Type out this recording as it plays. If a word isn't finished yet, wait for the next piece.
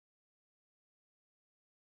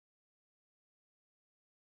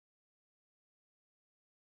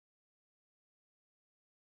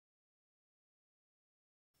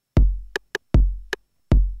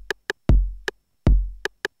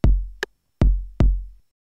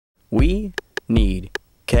We need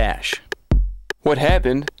cash. What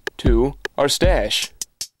happened to our stash?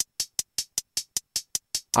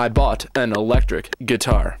 I bought an electric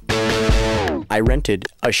guitar. I rented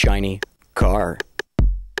a shiny car.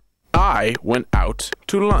 I went out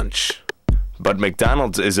to lunch. But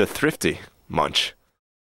McDonald's is a thrifty munch.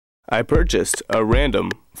 I purchased a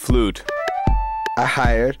random flute. I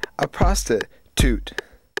hired a prostitute.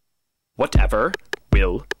 Whatever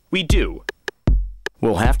will we do?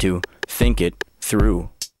 We'll have to think it through.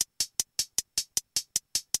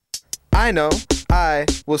 I know I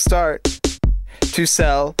will start to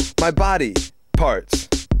sell my body parts.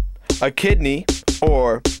 A kidney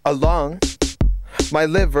or a lung, my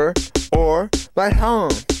liver or my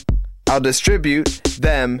home. I'll distribute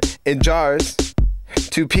them in jars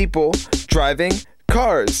to people driving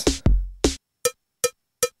cars.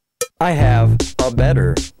 I have a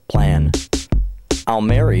better plan. I'll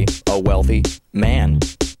marry a wealthy man.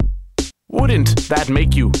 Wouldn't that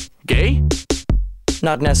make you gay?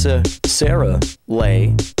 Not necessarily.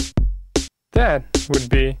 That would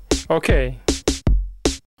be okay.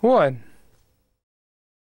 What?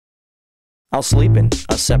 I'll sleep in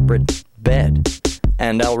a separate bed,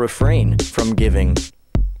 and I'll refrain from giving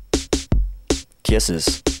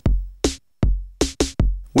kisses.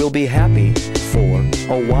 We'll be happy for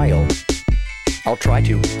a while. I'll try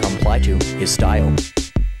to comply to his style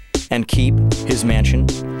and keep his mansion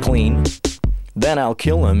clean. Then I'll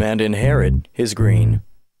kill him and inherit his green.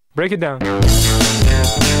 Break it down.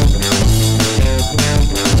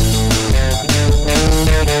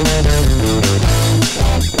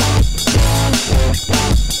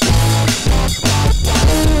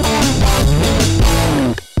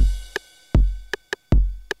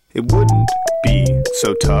 It wouldn't be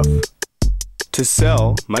so tough to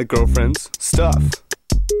sell my girlfriend's stuff.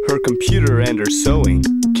 Her computer and her sewing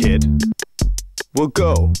kit will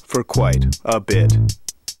go for quite a bit.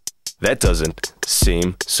 That doesn't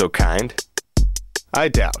seem so kind. I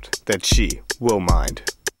doubt that she will mind.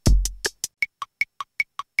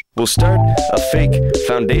 We'll start a fake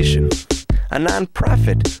foundation, a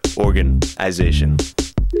non-profit organization.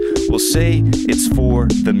 We'll say it's for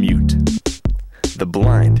the mute, the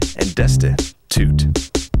blind and destitute.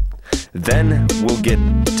 Then we'll get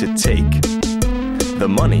to take the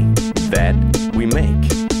money that we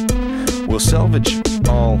make. We'll salvage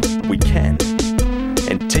all we can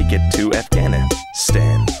and take it to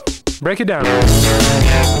Afghanistan. Break it down.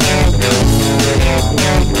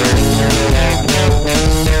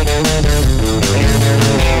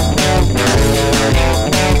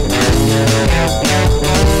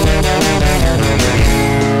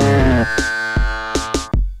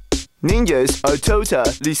 Ninjas are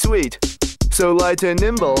totally sweet, so light and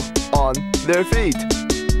nimble on their feet.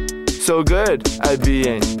 So good at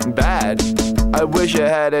being bad. I wish I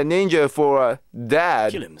had a ninja for a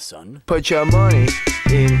dad. Kill him, son. Put your money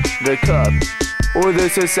in the cup, or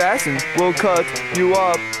this assassin will cut you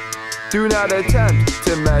up. Do not attempt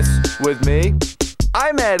to mess with me.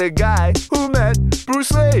 I met a guy who met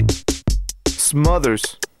Bruce Lee.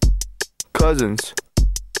 Smothers, cousins,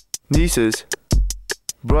 nieces,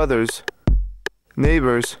 brothers,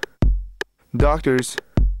 neighbors, doctors,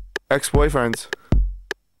 ex-boyfriends,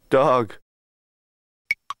 dog.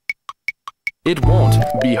 It won't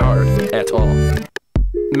be hard at all,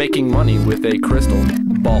 making money with a crystal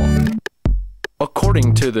ball.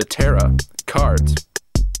 According to the tarot cards,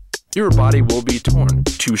 your body will be torn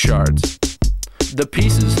to shards. The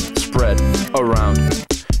pieces spread around,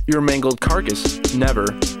 your mangled carcass never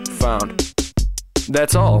found.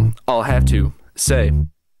 That's all I'll have to say,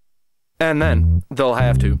 and then they'll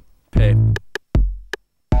have to pay.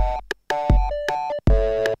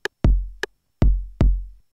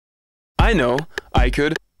 I know I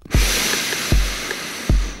could.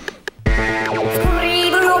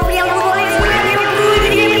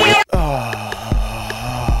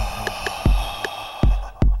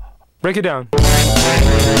 Break it down.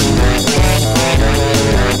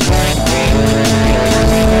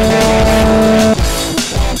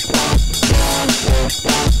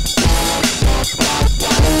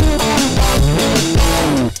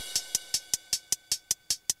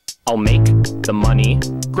 I'll make the money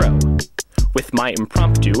grow with my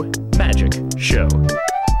impromptu magic show.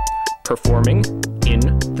 Performing in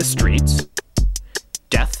the streets,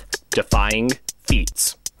 death-defying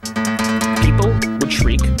feats. People would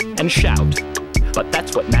shriek and shout, but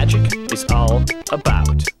that's what magic is all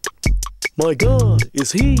about. My God,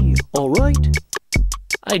 is he alright?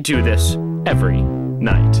 I do this every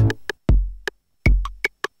night.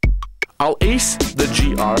 I'll ace the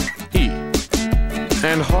GRE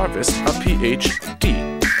and harvest a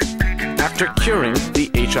PhD. After After curing the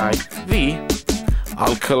HIV,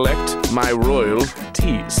 I'll collect my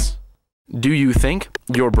royalties. Do you think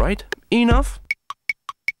you're bright enough?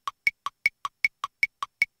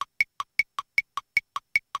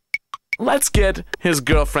 Let's get his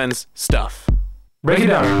girlfriend's stuff. Break it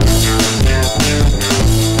down.